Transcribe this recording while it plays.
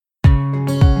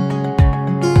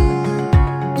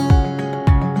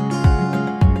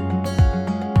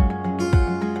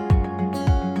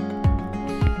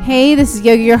Hey, this is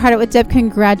Yoga Your Heart Out with Deb.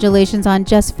 Congratulations on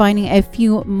just finding a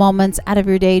few moments out of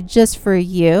your day just for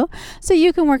you, so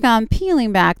you can work on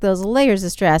peeling back those layers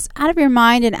of stress out of your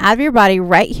mind and out of your body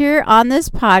right here on this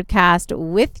podcast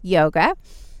with yoga.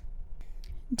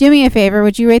 Do me a favor,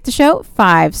 would you rate the show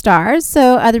 5 stars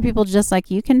so other people just like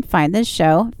you can find this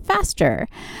show faster?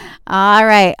 All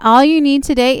right, all you need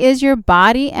today is your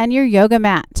body and your yoga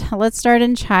mat. Let's start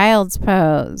in child's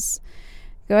pose.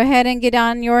 Go ahead and get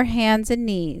on your hands and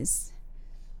knees.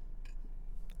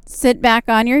 Sit back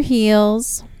on your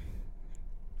heels.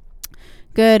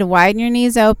 Good. Widen your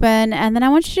knees open. And then I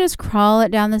want you to just crawl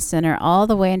it down the center all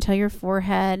the way until your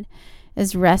forehead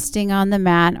is resting on the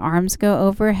mat. Arms go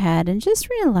overhead and just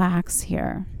relax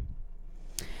here.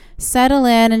 Settle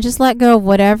in and just let go of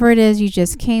whatever it is you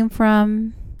just came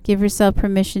from. Give yourself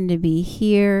permission to be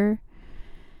here.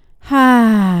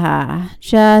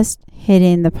 Just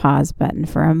hitting the pause button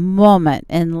for a moment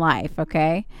in life,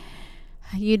 okay?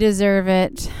 You deserve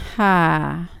it.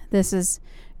 This is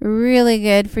really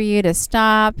good for you to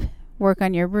stop, work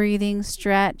on your breathing,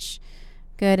 stretch.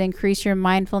 Good, increase your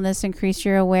mindfulness, increase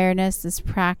your awareness. This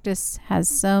practice has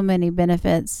so many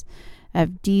benefits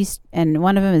and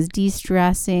one of them is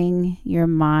de-stressing your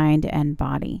mind and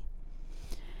body.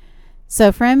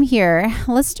 So from here,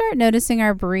 let's start noticing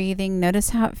our breathing. Notice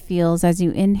how it feels as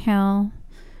you inhale.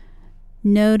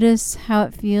 Notice how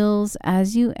it feels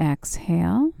as you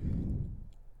exhale.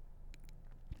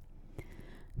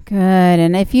 Good.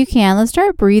 And if you can, let's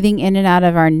start breathing in and out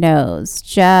of our nose.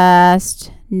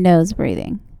 Just nose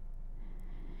breathing.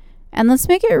 And let's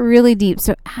make it really deep.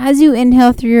 So as you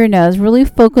inhale through your nose, really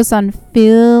focus on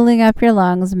filling up your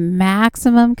lungs,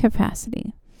 maximum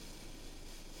capacity.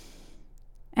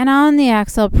 And on the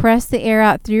exhale, press the air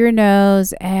out through your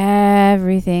nose.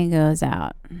 Everything goes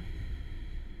out.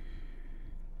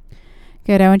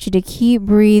 Good. I want you to keep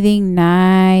breathing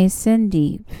nice and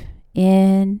deep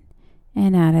in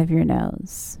and out of your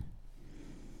nose.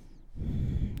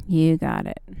 You got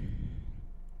it.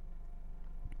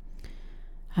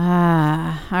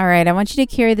 All right. I want you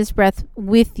to carry this breath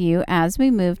with you as we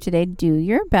move today. Do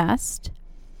your best.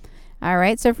 All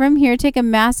right. So from here, take a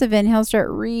massive inhale.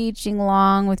 Start reaching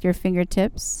long with your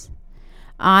fingertips.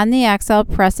 On the exhale,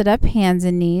 press it up, hands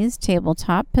and knees,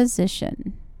 tabletop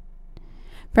position.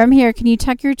 From here, can you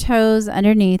tuck your toes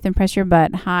underneath and press your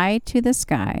butt high to the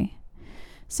sky?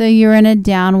 So you're in a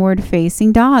downward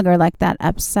facing dog, or like that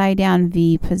upside down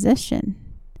V position.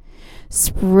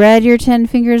 Spread your 10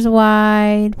 fingers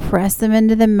wide, press them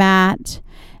into the mat,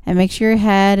 and make sure your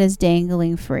head is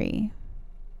dangling free.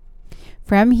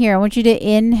 From here, I want you to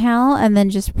inhale and then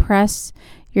just press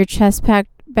your chest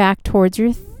back towards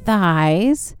your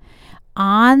thighs.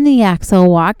 On the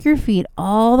exhale, walk your feet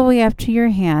all the way up to your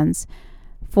hands.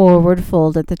 Forward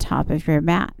fold at the top of your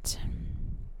mat.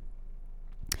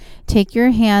 Take your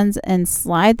hands and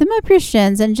slide them up your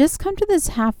shins and just come to this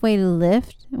halfway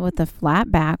lift with a flat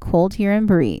back. Hold here and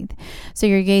breathe. So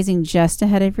you're gazing just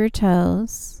ahead of your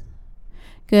toes.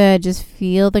 Good. Just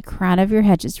feel the crown of your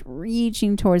head just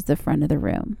reaching towards the front of the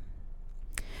room.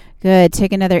 Good.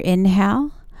 Take another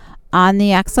inhale. On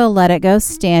the exhale, let it go.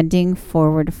 Standing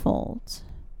forward fold.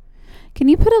 Can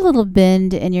you put a little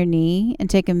bend in your knee and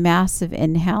take a massive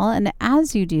inhale? And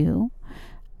as you do,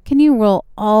 can you roll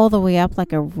all the way up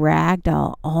like a rag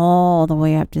doll, all the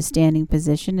way up to standing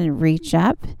position and reach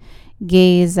up,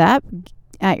 gaze up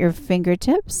at your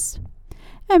fingertips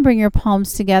and bring your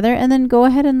palms together and then go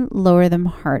ahead and lower them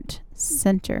heart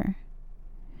center.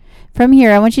 From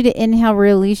here, I want you to inhale,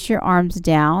 release your arms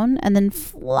down and then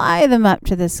fly them up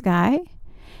to the sky.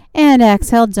 And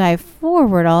exhale, dive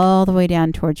forward all the way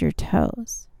down towards your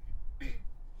toes.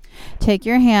 Take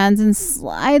your hands and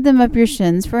slide them up your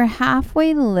shins for a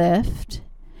halfway lift.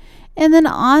 And then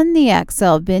on the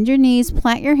exhale, bend your knees,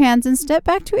 plant your hands, and step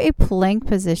back to a plank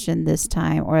position this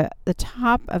time, or the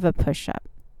top of a push-up.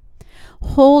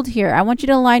 Hold here. I want you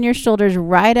to line your shoulders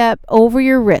right up over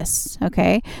your wrists,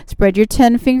 okay? Spread your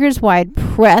 10 fingers wide.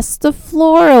 Press the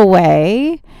floor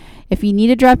away. If you need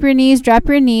to drop your knees, drop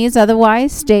your knees.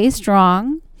 Otherwise, stay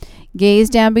strong. Gaze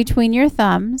down between your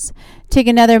thumbs. Take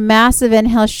another massive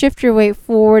inhale. Shift your weight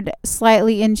forward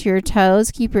slightly into your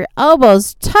toes. Keep your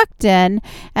elbows tucked in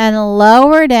and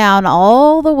lower down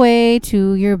all the way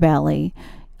to your belly.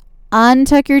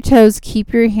 Untuck your toes,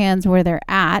 keep your hands where they're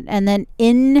at, and then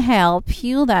inhale,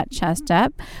 peel that chest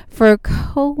up for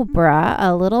cobra,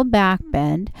 a little back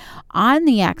bend. On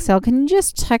the exhale, can you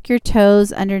just tuck your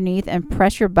toes underneath and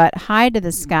press your butt high to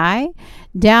the sky?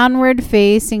 Downward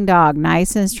facing dog,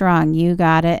 nice and strong. You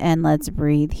got it, and let's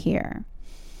breathe here.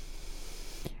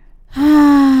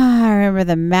 Remember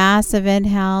the massive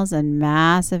inhales and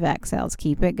massive exhales.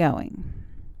 Keep it going.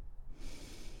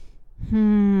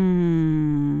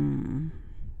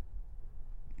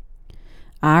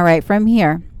 All right, from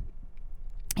here,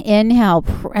 inhale,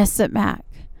 press it back.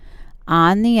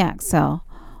 On the exhale,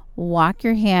 walk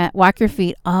your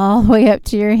feet all the way up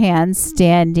to your hands,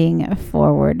 standing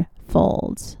forward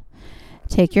fold.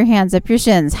 Take your hands up your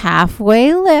shins,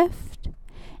 halfway lift,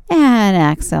 and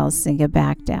exhale, sink it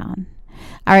back down.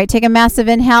 All right, take a massive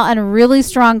inhale and really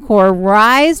strong core.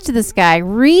 Rise to the sky,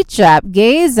 reach up,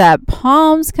 gaze up,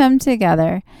 palms come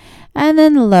together, and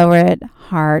then lower it,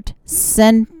 heart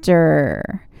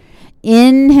center.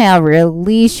 Inhale,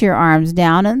 release your arms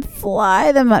down and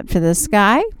fly them up to the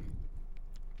sky.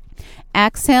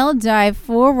 Exhale, dive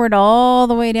forward all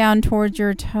the way down towards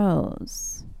your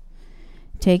toes.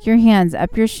 Take your hands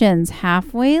up your shins,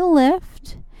 halfway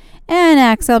lift. And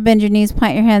exhale, bend your knees,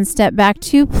 plant your hands, step back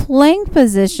to plank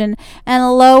position,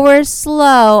 and lower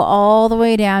slow all the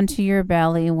way down to your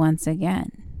belly once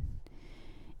again.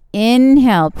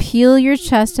 Inhale, peel your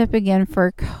chest up again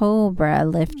for cobra.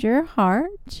 Lift your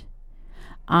heart.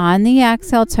 On the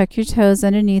exhale, tuck your toes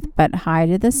underneath, butt high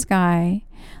to the sky.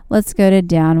 Let's go to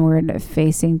downward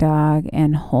facing dog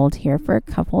and hold here for a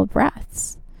couple of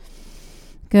breaths.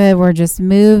 Good. We're just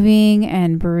moving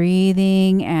and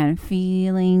breathing and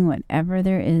feeling whatever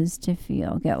there is to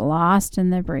feel. Get lost in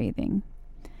the breathing.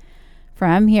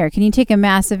 From here, can you take a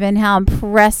massive inhale and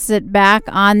press it back?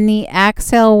 On the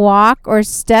exhale, walk or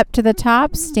step to the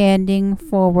top, standing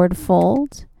forward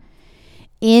fold.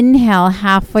 Inhale,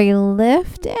 halfway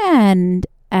lift, and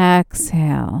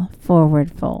exhale,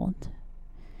 forward fold.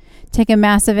 Take a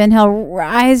massive inhale,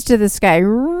 rise to the sky,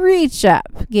 reach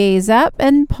up, gaze up,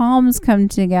 and palms come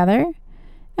together,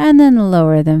 and then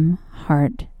lower them,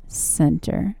 heart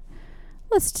center.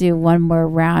 Let's do one more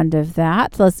round of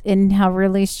that. Let's inhale,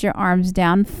 release your arms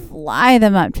down, fly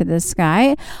them up to the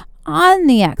sky. On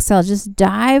the exhale, just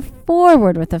dive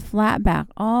forward with a flat back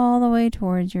all the way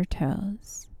towards your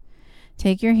toes.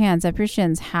 Take your hands up your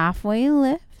shins, halfway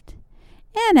lift.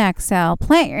 And exhale,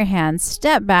 plant your hands,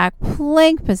 step back,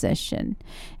 plank position,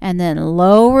 and then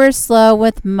lower slow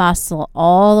with muscle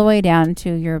all the way down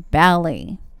to your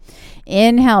belly.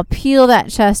 Inhale, peel that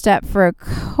chest up for a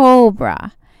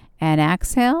cobra. And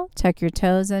exhale, tuck your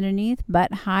toes underneath,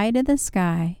 butt high to the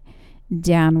sky,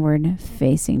 downward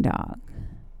facing dog.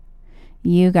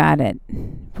 You got it.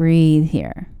 Breathe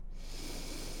here.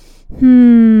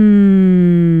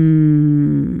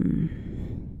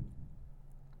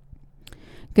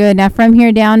 Good. Now from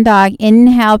here, down dog.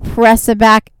 Inhale, press it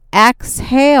back.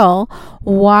 Exhale,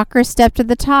 walk or step to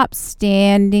the top,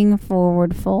 standing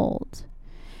forward fold.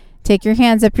 Take your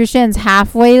hands up your shins,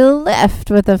 halfway lift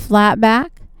with a flat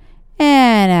back.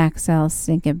 And exhale,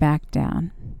 sink it back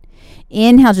down.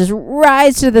 Inhale, just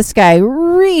rise to the sky,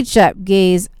 reach up,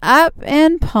 gaze up,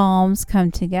 and palms come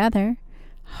together.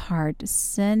 Heart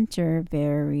center.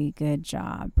 Very good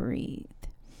job. Breathe.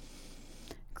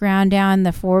 Ground down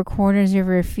the four corners of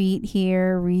your feet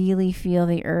here. Really feel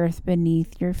the earth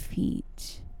beneath your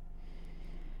feet.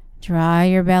 Draw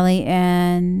your belly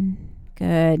in.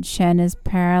 Good. Chin is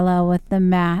parallel with the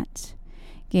mat.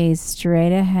 Gaze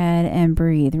straight ahead and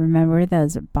breathe. Remember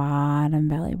those bottom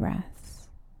belly breaths.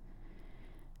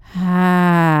 All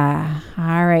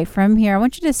right. From here, I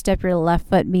want you to step your left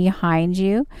foot behind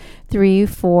you,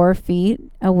 3-4 feet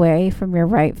away from your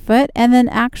right foot, and then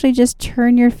actually just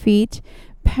turn your feet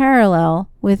parallel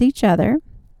with each other.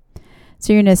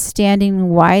 So you're in a standing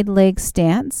wide leg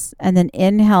stance, and then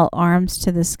inhale, arms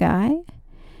to the sky,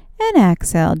 and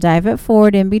exhale, dive it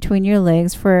forward in between your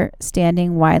legs for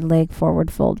standing wide leg forward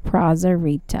fold,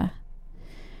 Prasarita.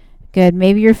 Good.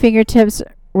 Maybe your fingertips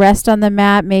rest on the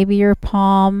mat, maybe your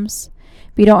palms.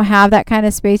 If you don't have that kind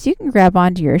of space, you can grab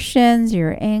onto your shins,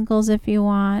 your ankles if you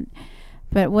want.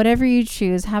 But whatever you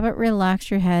choose, have it relax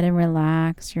your head and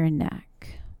relax your neck.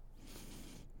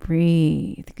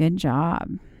 Breathe. Good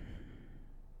job.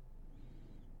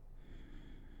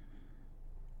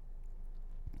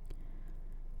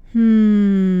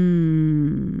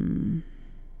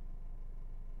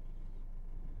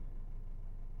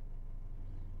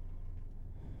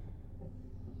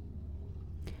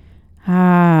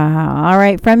 All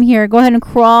right. From here, go ahead and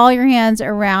crawl your hands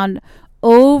around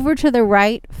over to the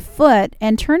right foot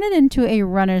and turn it into a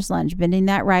runner's lunge, bending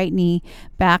that right knee,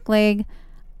 back leg,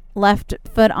 left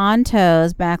foot on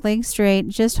toes, back leg straight.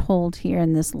 Just hold here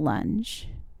in this lunge.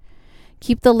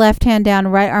 Keep the left hand down,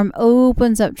 right arm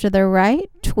opens up to the right,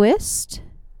 twist.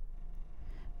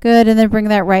 Good, and then bring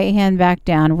that right hand back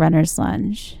down, runner's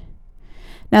lunge.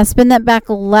 Now spin that back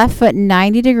left foot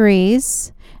 90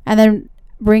 degrees, and then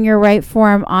bring your right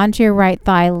forearm onto your right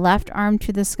thigh, left arm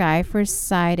to the sky for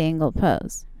side angle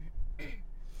pose.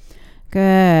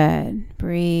 Good.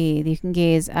 Breathe. You can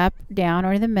gaze up, down,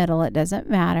 or the middle. It doesn't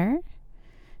matter.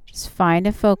 Just find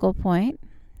a focal point.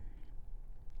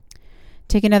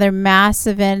 Take another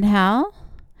massive inhale.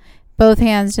 Both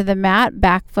hands to the mat,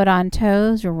 back foot on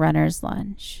toes, runner's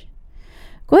lunge.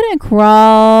 Go ahead and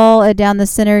crawl it down the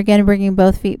center again, bringing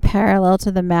both feet parallel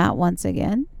to the mat once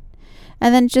again.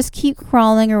 And then just keep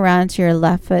crawling around to your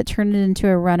left foot. Turn it into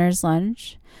a runner's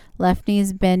lunge. Left knee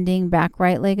is bending, back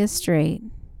right leg is straight.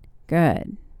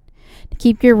 Good.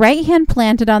 Keep your right hand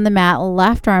planted on the mat.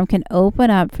 Left arm can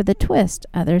open up for the twist.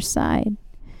 Other side.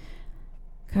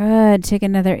 Good. Take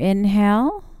another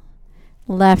inhale.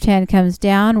 Left hand comes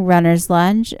down, runner's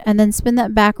lunge, and then spin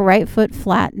that back right foot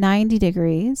flat, 90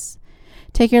 degrees.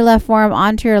 Take your left forearm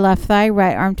onto your left thigh,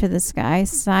 right arm to the sky,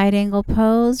 side angle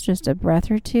pose, just a breath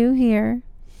or two here.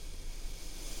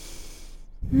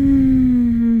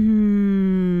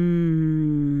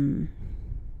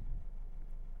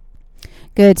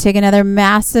 Good. Take another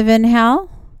massive inhale.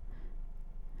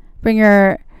 Bring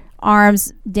your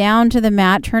arms down to the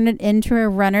mat, turn it into a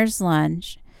runner's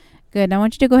lunge. Good. I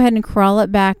want you to go ahead and crawl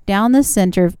it back down the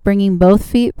center, bringing both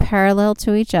feet parallel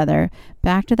to each other,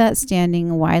 back to that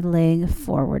standing wide leg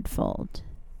forward fold.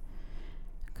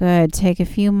 Good. Take a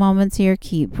few moments here.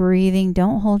 Keep breathing.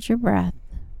 Don't hold your breath.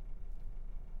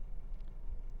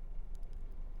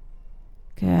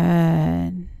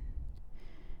 Good.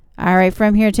 All right.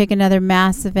 From here, take another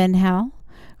massive inhale.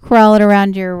 Crawl it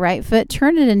around your right foot.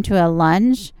 Turn it into a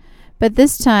lunge. But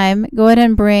this time, go ahead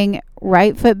and bring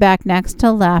right foot back next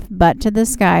to left, butt to the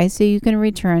sky, so you can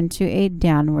return to a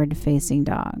downward facing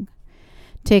dog.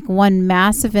 Take one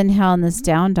massive inhale in this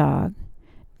down dog.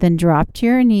 Then drop to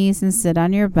your knees and sit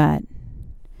on your butt.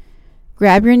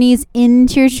 Grab your knees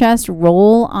into your chest,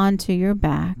 roll onto your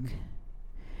back.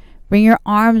 Bring your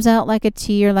arms out like a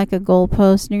T or like a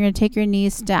goalpost, and you're going to take your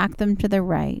knees, stack them to the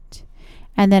right.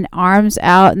 And then arms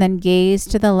out, and then gaze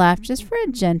to the left just for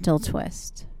a gentle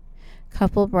twist.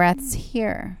 Couple breaths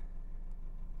here.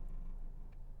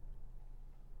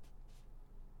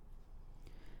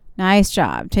 Nice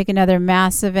job. Take another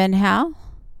massive inhale.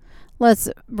 Let's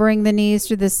bring the knees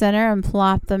to the center and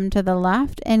plop them to the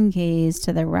left and gaze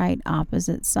to the right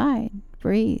opposite side.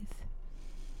 Breathe.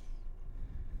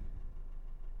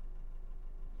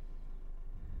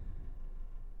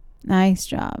 Nice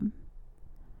job.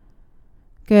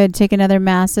 Good. Take another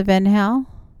massive inhale.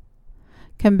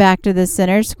 Come back to the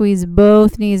center. Squeeze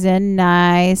both knees in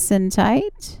nice and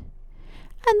tight.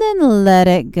 And then let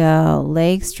it go.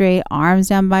 Legs straight, arms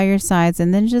down by your sides,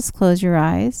 and then just close your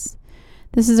eyes.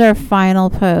 This is our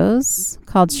final pose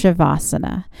called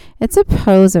Shavasana. It's a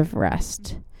pose of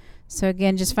rest. So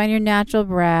again, just find your natural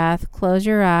breath, close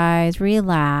your eyes,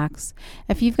 relax.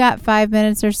 If you've got 5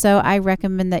 minutes or so, I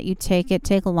recommend that you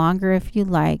take longer if you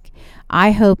like.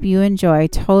 I hope you enjoy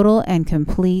total and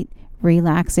complete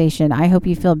relaxation. I hope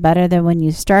you feel better than when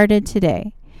you started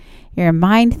today. Your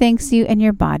mind thanks you and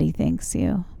your body thanks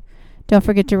you. Don't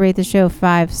forget to rate the show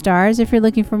 5 stars. If you're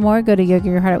looking for more, go to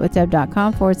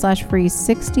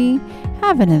yogayourheartoutwithdeb.com/free60.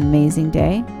 Have an amazing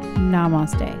day.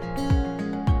 Namaste.